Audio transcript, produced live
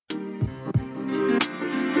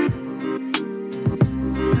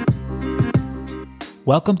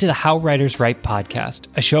Welcome to the How Writers Write podcast,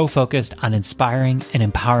 a show focused on inspiring and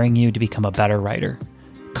empowering you to become a better writer.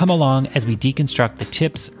 Come along as we deconstruct the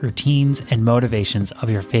tips, routines, and motivations of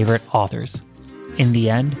your favorite authors. In the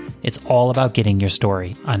end, it's all about getting your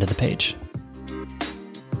story onto the page.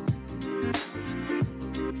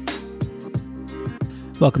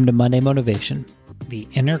 Welcome to Monday Motivation, the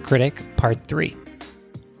Inner Critic Part 3.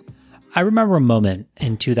 I remember a moment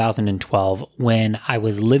in 2012 when I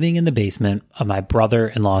was living in the basement of my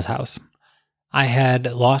brother-in-law's house. I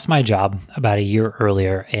had lost my job about a year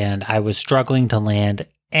earlier, and I was struggling to land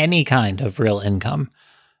any kind of real income.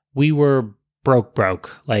 We were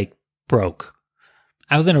broke. I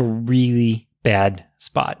was in a really bad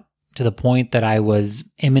spot, to the point that I was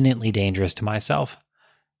imminently dangerous to myself.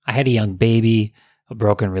 I had a young baby, a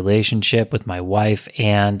broken relationship with my wife,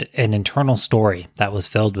 and an internal story that was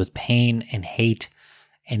filled with pain and hate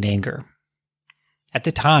and anger. At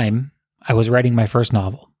the time, I was writing my first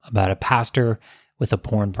novel about a pastor with a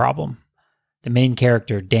porn problem. The main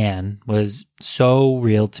character, Dan, was so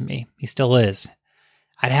real to me. He still is.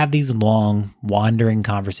 I'd have these long, wandering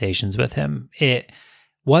conversations with him. It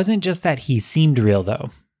wasn't just that he seemed real,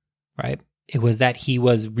 though, right? It was that he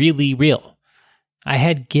was really real. I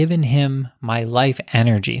had given him my life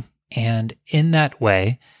energy, and in that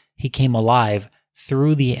way, he came alive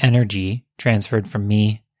through the energy transferred from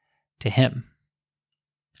me to him.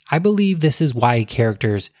 I believe this is why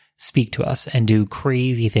characters speak to us and do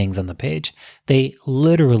crazy things on the page. They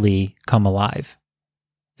literally come alive.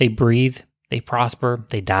 They breathe, they prosper,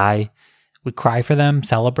 they die. We cry for them,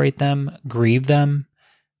 celebrate them, grieve them.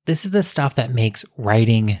 This is the stuff that makes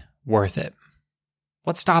writing worth it.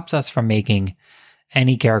 What stops us from making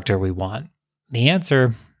any character we want? The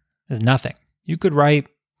answer is nothing. You could write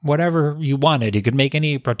whatever you wanted. You could make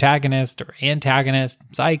any protagonist or antagonist,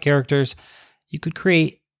 side characters. You could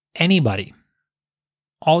create anybody.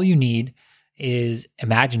 All you need is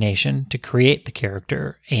imagination to create the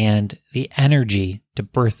character and the energy to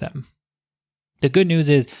birth them. The good news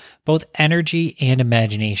is both energy and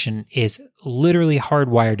imagination is literally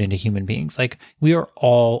hardwired into human beings. Like, we are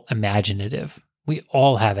all imaginative. We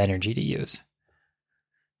all have energy to use.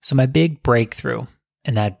 So my big breakthrough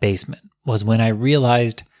in that basement was when I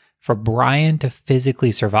realized for Brian to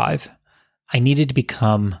physically survive, I needed to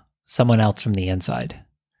become someone else from the inside.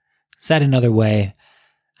 Said another way,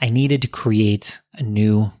 I needed to create a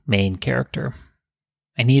new main character.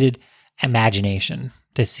 I needed imagination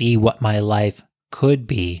to see what my life could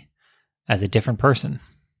be as a different person.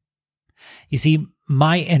 You see,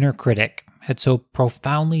 my inner critic had so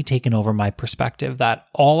profoundly taken over my perspective that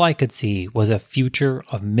all I could see was a future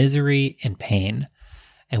of misery and pain.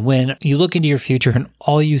 And when you look into your future and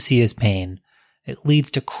all you see is pain, it leads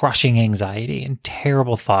to crushing anxiety and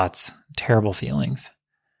terrible thoughts, terrible feelings.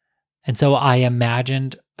 And so I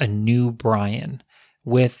imagined a new Brian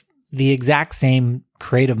with the exact same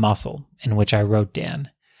creative muscle in which I wrote Dan.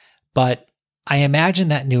 But I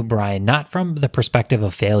imagined that new Brian not from the perspective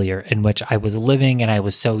of failure in which I was living and I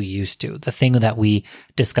was so used to, the thing that we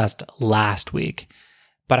discussed last week,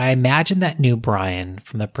 but I imagined that new Brian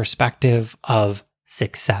from the perspective of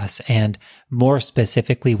success, and more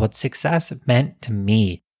specifically what success meant to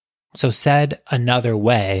me. So said another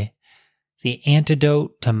way, the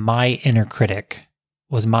antidote to my inner critic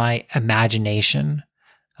was my imagination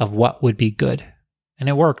of what would be good. And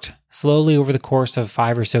it worked. Slowly over the course of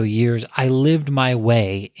 5 or so years, I lived my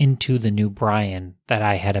way into the new Brian that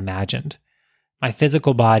I had imagined. My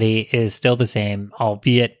physical body is still the same,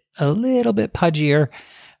 albeit a little bit pudgier,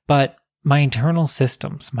 but my internal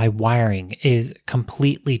systems, my wiring is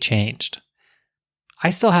completely changed. I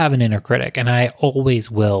still have an inner critic, and I always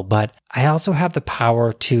will, but I also have the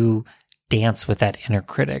power to dance with that inner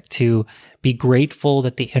critic, to be grateful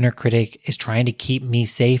that the inner critic is trying to keep me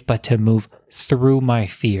safe, but to move through my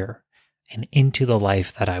fear and into the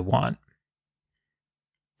life that I want.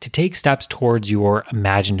 To take steps towards your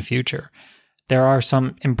imagined future, there are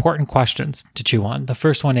some important questions to chew on. The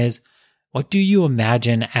first one is, what do you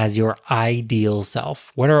imagine as your ideal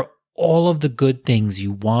self? What are all of the good things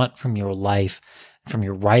you want from your life, from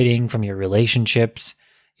your writing, from your relationships,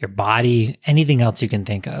 your body, anything else you can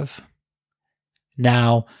think of?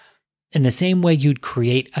 Now, in the same way you'd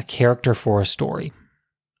create a character for a story,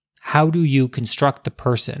 how do you construct the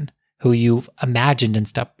person who you've imagined in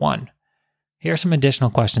step 1? Here are some additional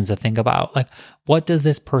questions to think about. Like, what does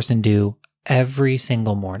this person do every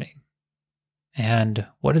single morning? And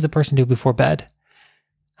what does a person do before bed?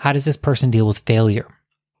 How does this person deal with failure?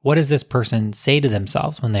 What does this person say to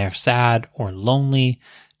themselves when they are sad or lonely,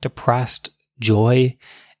 depressed, joy,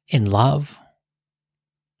 in love?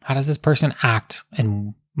 How does this person act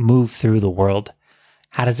and move through the world?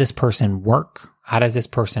 How does this person work? How does this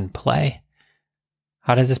person play?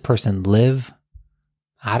 How does this person live?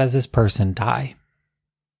 How does this person die?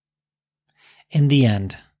 In the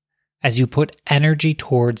end, as you put energy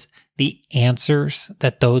towards the answers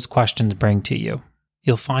that those questions bring to you,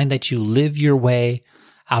 you'll find that you live your way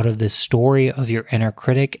out of the story of your inner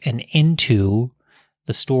critic and into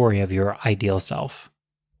the story of your ideal self.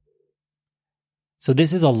 So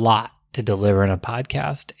this is a lot to deliver in a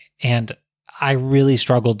podcast, and I really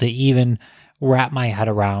struggled to even wrap my head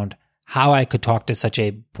around how I could talk to such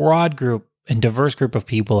a broad group and diverse group of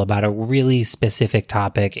people about a really specific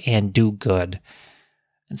topic and do good.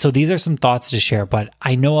 And so these are some thoughts to share, but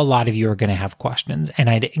I know a lot of you are going to have questions, and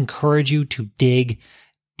I'd encourage you to dig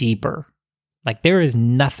deeper. Like, there is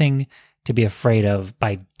nothing to be afraid of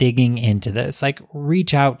by digging into this. Like,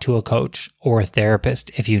 reach out to a coach or a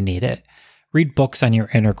therapist if you need it. Read books on your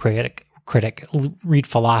inner critic, read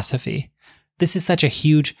philosophy. This is such a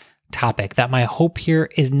huge topic that my hope here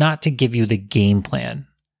is not to give you the game plan,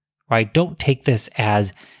 right? Don't take this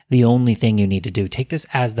as the only thing you need to do. Take this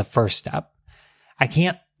as the first step. I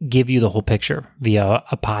can't give you the whole picture via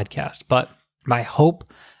a podcast, but my hope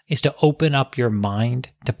is to open up your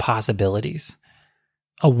mind to possibilities.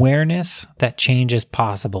 Awareness that change is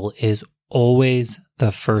possible is always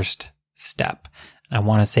the first step. And I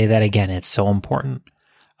want to say that again, it's so important.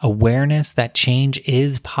 Awareness that change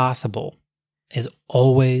is possible is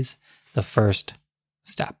always the first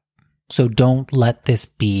step. So don't let this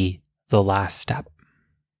be the last step.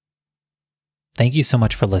 Thank you so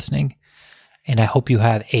much for listening, and I hope you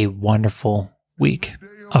have a wonderful week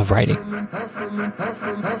of writing. Every day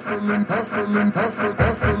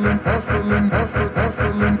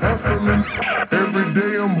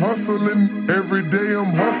I'm hustling, every day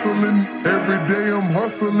I'm hustling,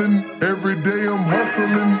 every day I'm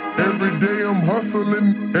hustling, every day I'm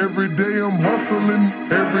hustling, every day I'm hustling,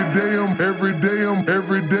 every day I'm hustling,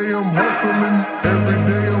 every day I'm hustling.